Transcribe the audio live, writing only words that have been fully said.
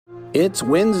It's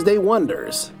Wednesday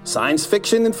Wonders, science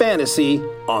fiction and fantasy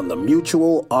on the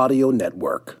Mutual Audio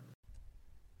Network.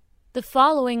 The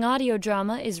following audio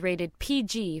drama is rated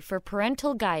PG for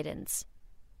parental guidance.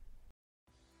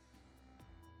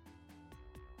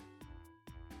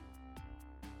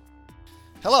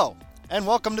 Hello, and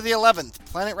welcome to the 11th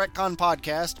Planet Retcon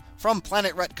podcast from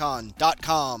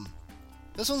planetretcon.com.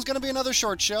 This one's going to be another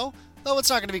short show, though it's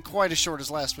not going to be quite as short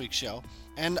as last week's show.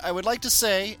 And I would like to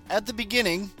say, at the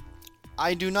beginning,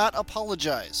 I do not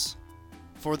apologize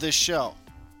for this show.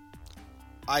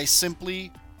 I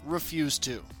simply refuse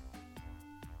to.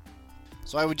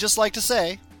 So I would just like to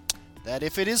say that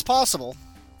if it is possible,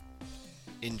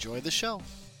 enjoy the show.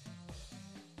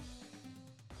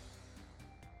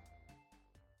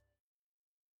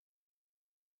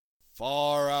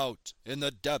 Far out in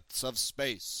the depths of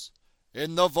space,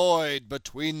 in the void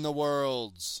between the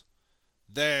worlds,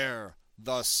 there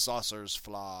the saucers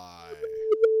fly.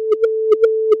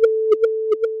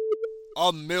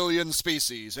 1 million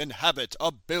species inhabit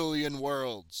 1 billion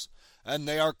worlds, and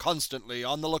they are constantly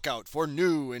on the lookout for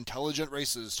new intelligent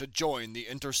races to join the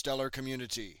interstellar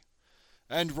community.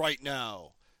 And right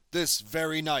now, this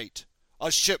very night,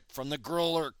 a ship from the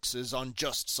Grolurks is on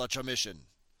just such a mission.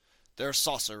 Their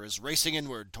saucer is racing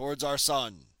inward towards our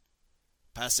sun,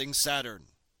 passing Saturn,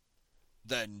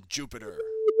 then Jupiter.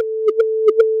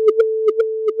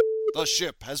 The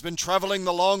ship has been traveling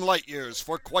the long light years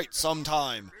for quite some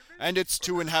time, and its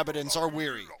two inhabitants are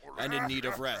weary and in need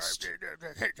of rest.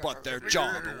 But their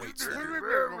job awaits them.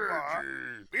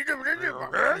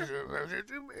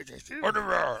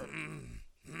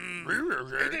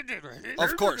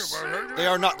 Of course, they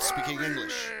are not speaking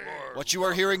English. What you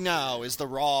are hearing now is the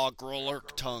raw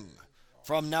Grolurk tongue.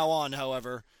 From now on,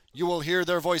 however, you will hear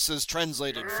their voices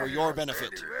translated for your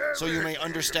benefit, so you may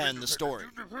understand the story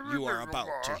you are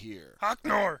about to hear.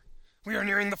 Aknor, we are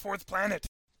nearing the 4th planet,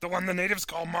 the one the natives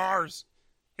call Mars.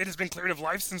 It has been cleared of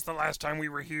life since the last time we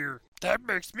were here. That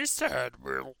makes me sad,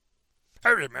 Will. I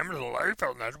remember the life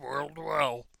on that world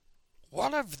well.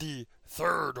 What of the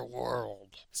 3rd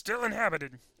world? Still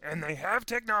inhabited, and they have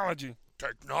technology.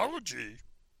 Technology?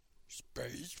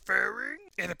 Spacefaring?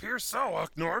 It appears so,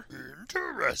 Aknor.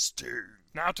 Interesting.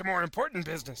 Now to more important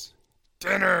business.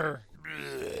 Dinner.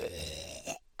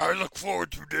 I look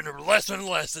forward to dinner less and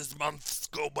less as months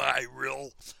go by,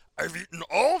 Will. I've eaten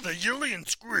all the Yillian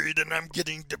screed and I'm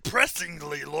getting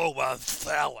depressingly low on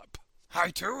thallop. I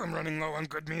too am running low on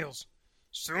good meals.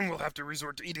 Soon we'll have to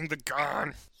resort to eating the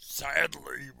Gone.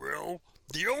 Sadly, Will,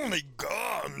 the only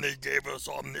Gone they gave us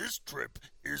on this trip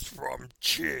is from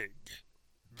Chig.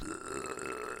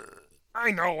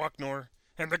 I know, Aknor,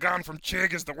 and the Gone from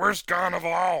Chig is the worst Gone of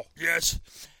all. Yes,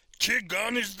 Chig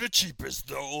Gone is the cheapest,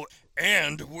 though,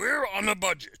 and we're on a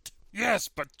budget. Yes,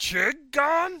 but Chig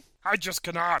Gone? I just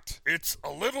cannot. It's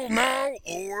a little now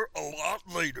or a lot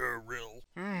later, Will.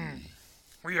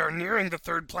 We are nearing the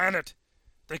 3rd planet.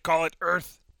 They call it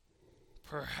Earth.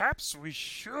 Perhaps we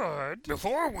should...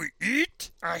 Before we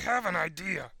eat? I have an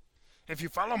idea. If you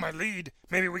follow my lead,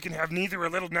 maybe we can have neither a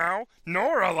little now,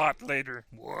 nor a lot later.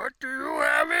 What do you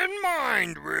have in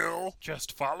mind, Will?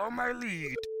 Just follow my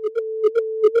lead.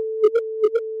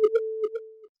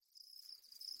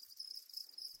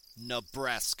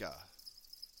 Nebraska.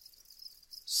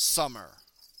 Summer.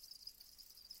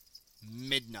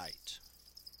 Midnight.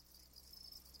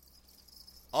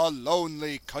 A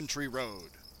lonely country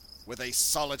road with a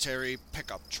solitary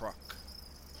pickup truck,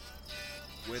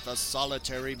 with a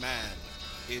solitary man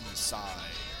inside.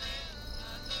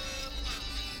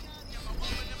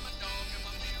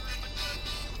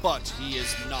 But he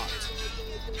is not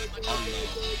alone.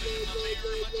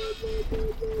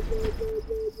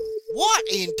 What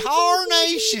in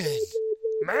tarnation?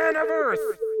 Man of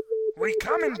Earth, we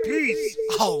come in peace.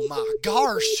 Oh my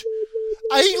gosh!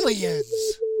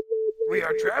 Aliens! We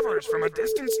are travelers from a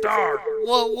distant star.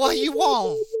 What you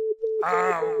want?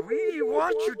 We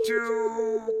want you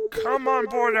to come on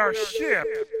board our ship.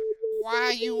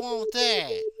 Why you want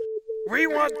that? We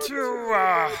want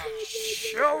to,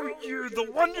 show you the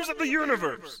wonders of the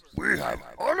universe. We have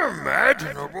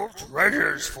unimaginable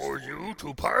treasures for you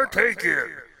to partake in.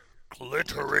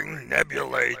 Glittering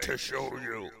nebulae to show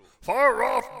you.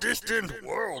 Far-off distant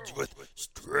worlds with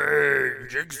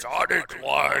strange exotic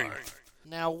life.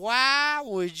 Now why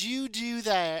would you do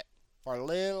that for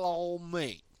little old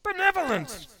me?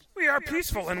 Benevolence. We are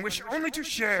peaceful and wish only to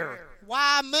share.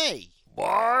 Why me?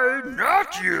 Why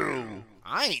not you?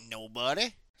 I ain't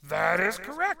nobody. That is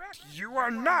correct. You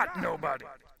are not nobody.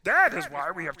 That is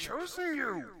why we have chosen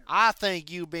you. I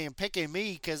think you been picking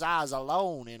me 'cause I was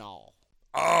alone and all.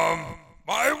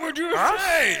 Why would you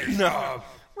say? No,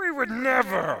 We would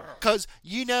never. 'Cause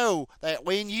you know that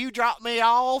when you drop me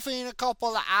off in a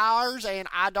couple of hours and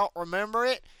I don't remember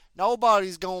it,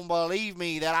 nobody's gonna believe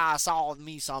me that I saw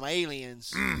me some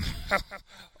aliens.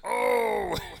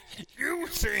 Oh, you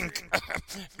think...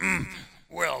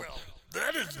 well,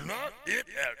 that is not it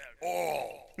at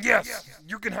all. Yes,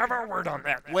 you can have our word on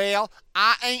that. Well,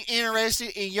 I ain't interested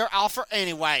in your offer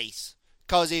anyways.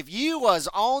 'Cause if you was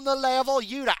on the level,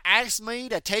 you'd have asked me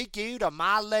to take you to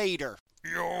my later.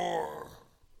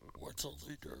 What's a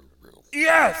leader, really?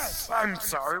 Yes! I'm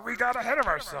sorry, we got ahead of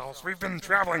ourselves. We've been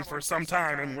traveling for some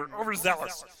time and we're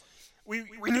overzealous. We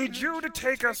need you to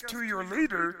take us to your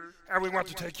leader, and we want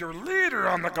to take your leader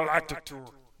on the galactic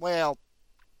tour. Well,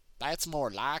 that's more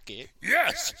like it.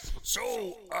 Yes,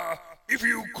 so, if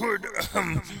you could,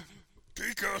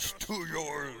 take us to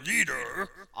your leader.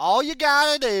 All you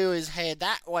gotta do is head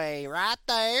that way right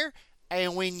there,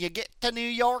 and when you get to New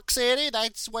York City,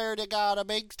 that's where they got a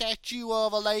big statue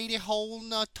of a lady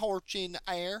holding a torch in the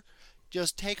air.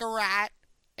 Just take a right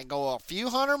and go a few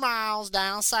hundred miles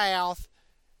down south.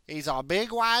 It's a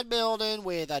big white building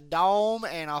with a dome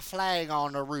and a flag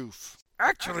on the roof.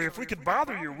 Actually, if we could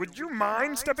bother you, would you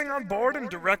mind stepping on board and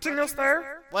directing us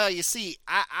there? Well, you see,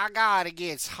 I gotta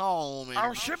get home. And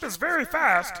Our ship is very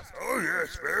fast. Oh,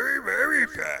 yes, very, very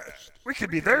fast. We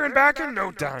could be there and back in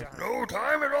no time. No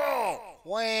time at all.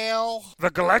 Well,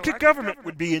 The galactic government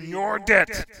would be in your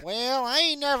debt. I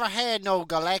ain't never had no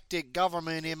galactic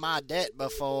government in my debt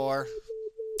before.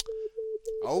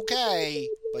 Okay,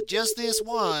 but just this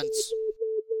once.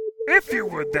 If you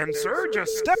would then, sir,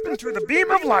 just step into the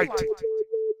beam of light.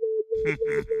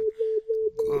 Good.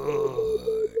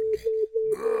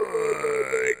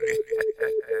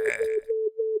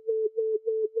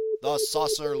 The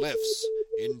saucer lifts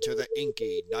into the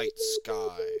inky night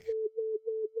sky.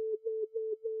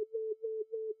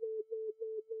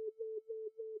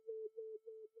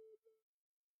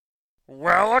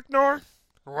 Well, Uknor,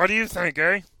 what do you think,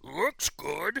 eh? Looks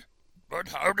good, but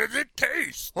how does it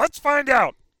taste? Let's find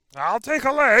out. I'll take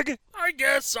a leg. I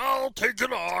guess I'll take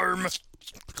an arm.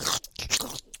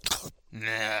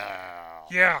 Now.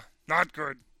 Yeah, not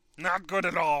good. Not good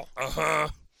at all. Uh-huh.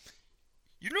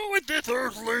 You know what this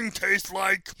earthling tastes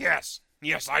like? Yes,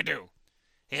 I do.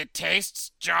 It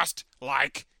tastes just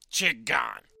like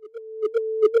Chigon.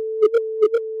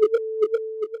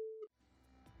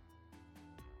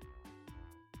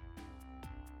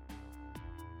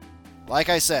 Like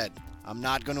I said, I'm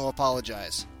not going to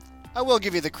apologize. I will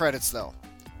give you the credits, though.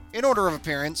 In order of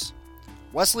appearance,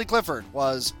 Wesley Clifford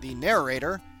was the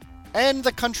narrator and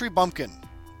the country bumpkin.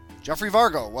 Jeffrey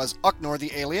Vargo was Uknor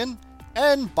the alien,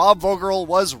 and Bob Vogerl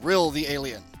was Rill the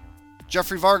alien.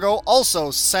 Jeffrey Vargo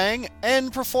also sang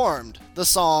and performed the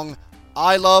song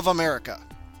I Love America,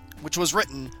 which was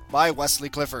written by Wesley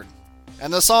Clifford.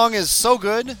 And the song is so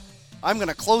good, I'm going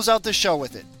to close out the show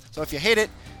with it. So if you hate it,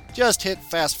 just hit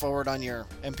fast forward on your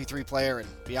MP3 player and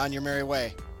be on your merry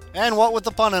way. And what with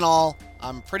the pun and all,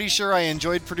 I'm pretty sure I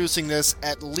enjoyed producing this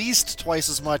at least twice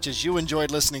as much as you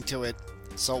enjoyed listening to it.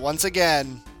 So once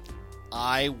again,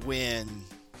 I win.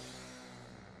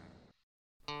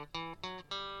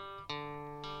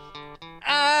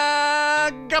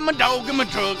 I got my dog in my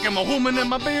truck and my woman and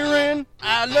my beer in.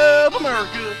 I love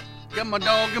America. Got my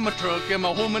dog in my truck and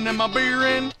my woman and my beer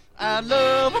in. I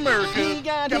love America.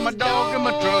 Got my dog in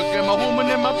my truck and my woman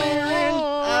and my beer in.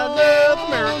 I love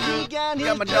America.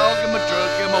 Got my dog in my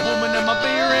truck and my woman and my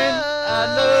beer in. I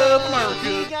love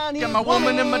America. Got my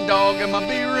woman and my dog and my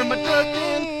beer and my truck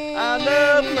in. I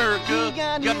love America.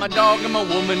 Got my dog and my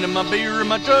woman and my beer and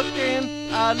my truck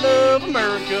in. I love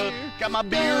America. Got my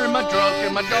beer in my truck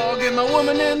and my dog and my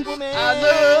woman in. I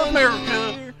love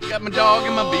America. Got my dog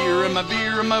and my beer and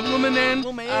my woman in.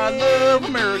 I love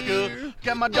America.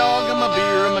 Got my dog and my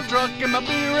beer and my truck and my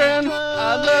beer in.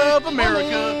 I love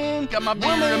America. Got my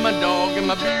beer and my dog and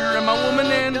my beer and my woman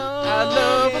in. I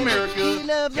love America.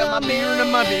 Got my beer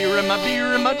and my beer and my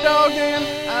beer and my dog in.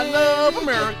 I love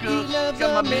America.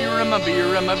 Got my beer and my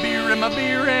beer and my beer and my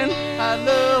beer in. I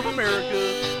love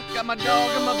America. Got my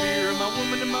dog and my beer and my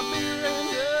woman and my beer in.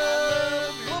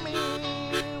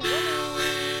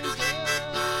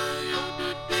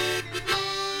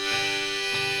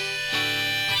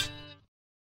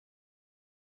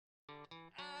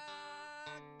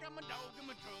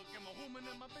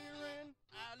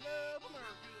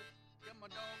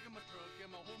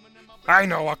 I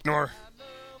know, Uknor.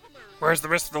 Where's the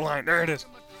rest of the line? There it is.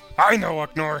 I know,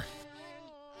 Uknor.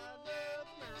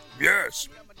 Yes,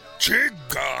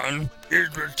 Chigon is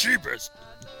the cheapest,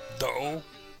 though,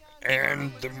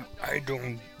 and I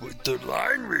don't with the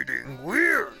line reading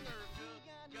weird.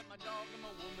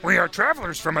 We are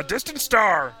travelers from a distant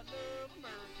star,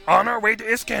 on our way to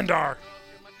Iskandar.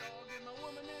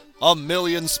 1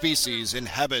 million species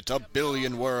inhabit 1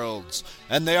 billion worlds,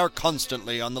 and they are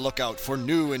constantly on the lookout for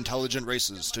new intelligent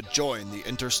races to join the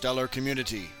interstellar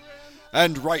community.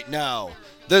 And right now,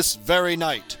 this very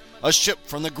night, a ship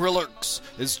from the Grillurks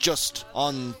is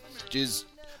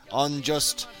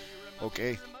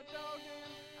okay.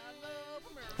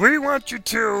 We want you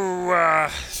to,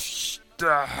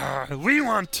 we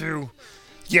want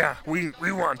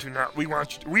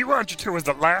you to is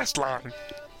the last line.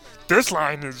 This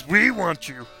line is, we want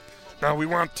you. Now we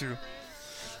want to.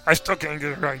 I still can't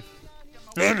get it right.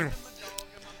 Anyway,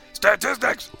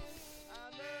 statistics.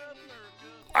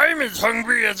 I'm as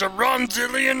hungry as a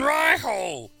Ronzillion rye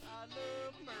hole.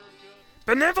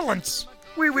 Benevolence.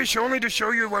 We wish only to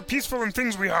show you what peaceful and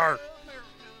things we are.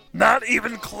 Not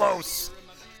even close.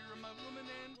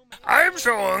 I'm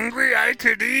so hungry I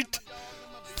could eat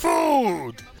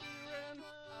food.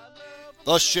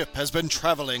 The ship has been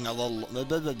traveling a little...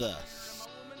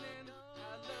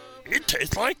 It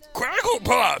tastes like Crackle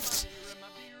Puffs.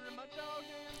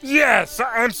 Yes,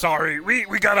 I'm sorry.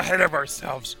 We got ahead of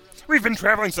ourselves. We've been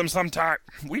traveling some time.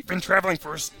 We've been traveling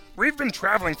for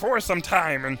some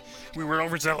time, and we were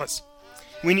overzealous.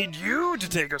 We need you to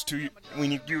take us to your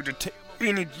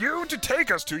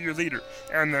leader,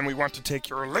 and then we want to take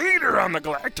your leader on the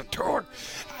galactic tour.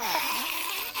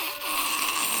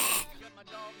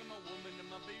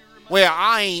 Well,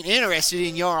 I ain't interested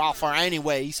in your offer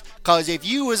anyways, 'cause if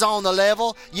you was on the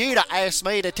level, you'd have asked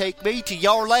me to take me to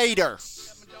your leader.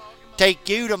 Take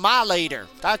you to my leader.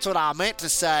 That's what I meant to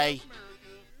say.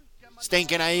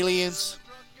 Stinking aliens.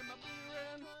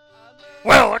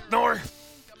 Well, Eknor,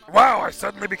 wow, I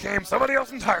suddenly became somebody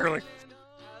else entirely.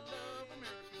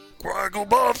 Crackle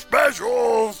Puff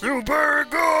Special, super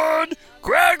good.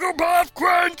 Crackle Puff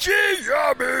crunchy,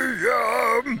 yummy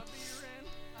yum.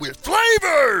 With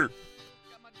flavor.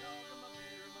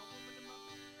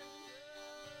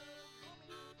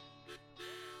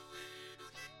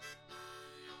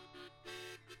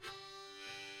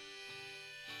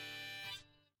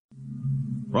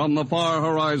 From the far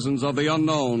horizons of the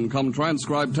unknown come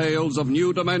transcribed tales of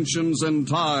new dimensions in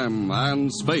time and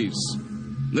space.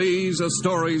 These are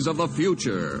stories of the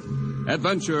future,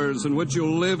 adventures in which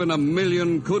you'll live in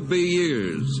 1,000,000 could-be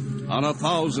years, on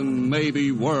 1,000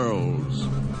 maybe worlds.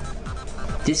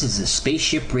 This is a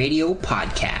Spaceship Radio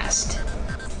podcast.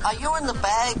 Are you in the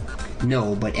bag?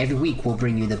 No, but every week we'll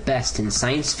bring you the best in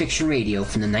science fiction radio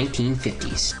from the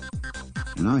 1950s.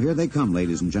 Now here they come,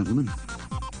 ladies and gentlemen.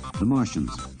 The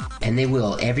Martians. And they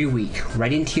will every week,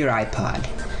 right into your iPod.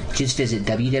 Just visit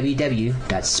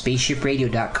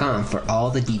www.spaceshipradio.com for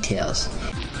all the details.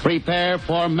 Prepare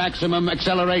for maximum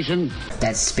acceleration.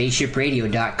 That's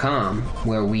spaceshipradio.com,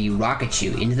 where we rocket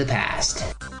you into the past.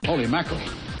 Holy mackerel.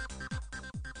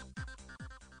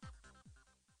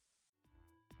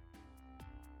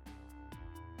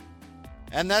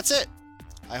 And that's it.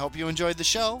 I hope you enjoyed the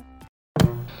show.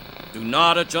 Do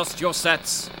not adjust your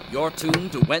sets. You're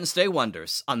tuned to Wednesday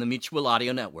Wonders on the Mutual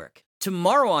Audio Network.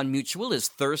 Tomorrow on Mutual is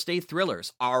Thursday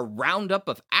Thrillers, our roundup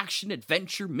of action,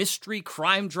 adventure, mystery,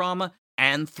 crime drama,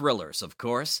 and thrillers, of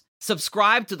course.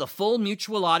 Subscribe to the full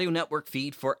Mutual Audio Network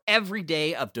feed for every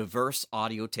day of diverse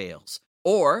audio tales.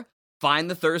 Or find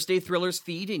the Thursday Thrillers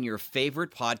feed in your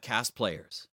favorite podcast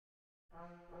players.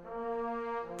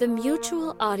 The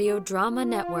Mutual Audio Drama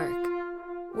Network,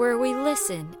 where we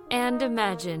listen and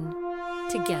imagine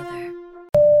together.